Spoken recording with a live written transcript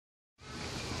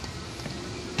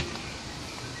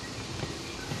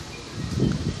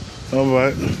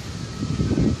Alright.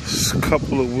 Just a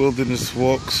couple of wilderness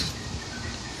walks.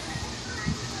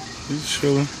 He's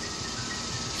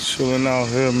chilling out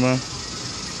here, man.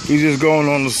 We just going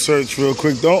on the search real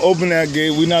quick. Don't open that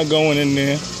gate. We're not going in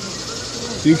there.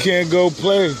 You can't go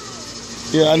play.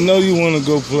 Yeah, I know you want to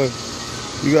go play.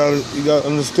 You gotta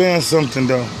understand something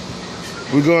though.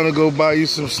 We're gonna go buy you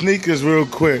some sneakers real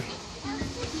quick.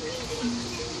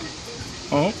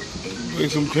 Oh, play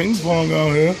some ping pong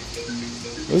out here.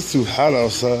 It's too hot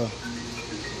outside.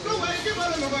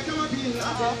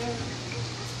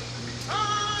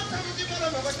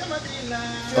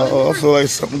 Uh-oh, I feel like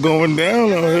something going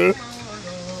down out here.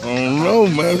 I don't know,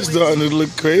 man. It's starting to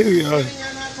look crazy out here.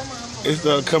 It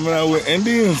started coming out with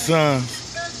Indian signs.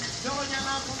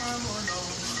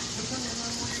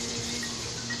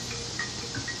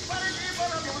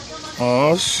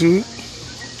 Oh, shoot.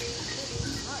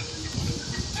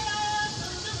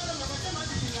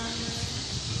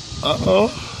 Uh-oh.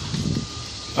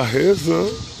 I hear some.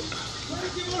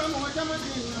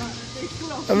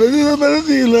 I don't know about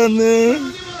the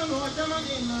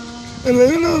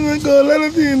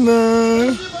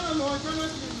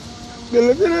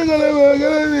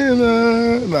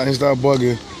Nah, he started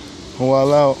bugging a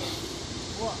while out.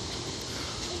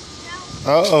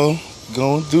 Uh-oh.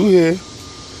 Going through here.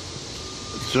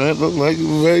 Joint look like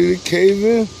we're ready to cave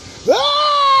in.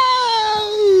 Ah!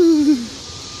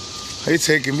 They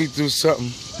taking me through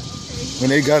something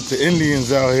when they got the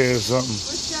Indians out here or something.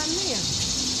 What's your name?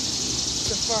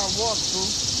 It's a far walk, boo.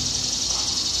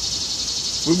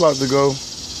 We about to go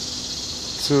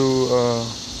to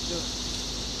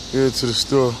the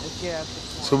store.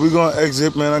 So we're gonna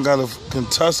exit, man. I got a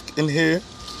Kentusk in here.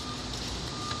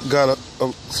 Got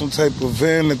some type of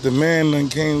van that the man done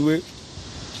came with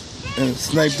and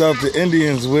sniped out the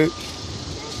Indians with.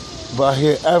 But I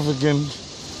hear African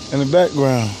in the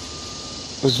background,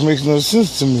 which makes no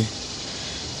sense to me.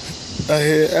 I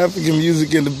hear African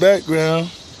music in the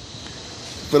background,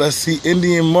 but I see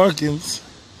Indian markings.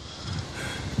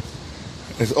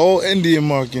 It's all Indian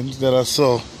markings that I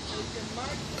saw.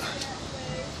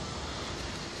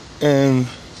 And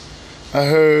I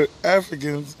heard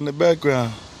Africans in the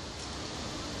background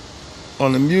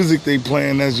on the music they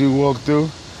playing as you walk through.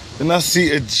 And I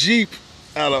see a Jeep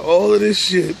out of all of this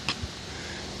shit.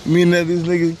 Meaning that these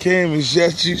niggas came and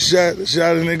shot a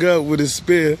nigga up with a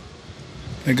spear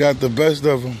and got the best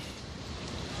of them.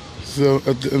 So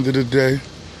at the end of the day,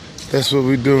 that's what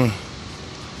we're doing.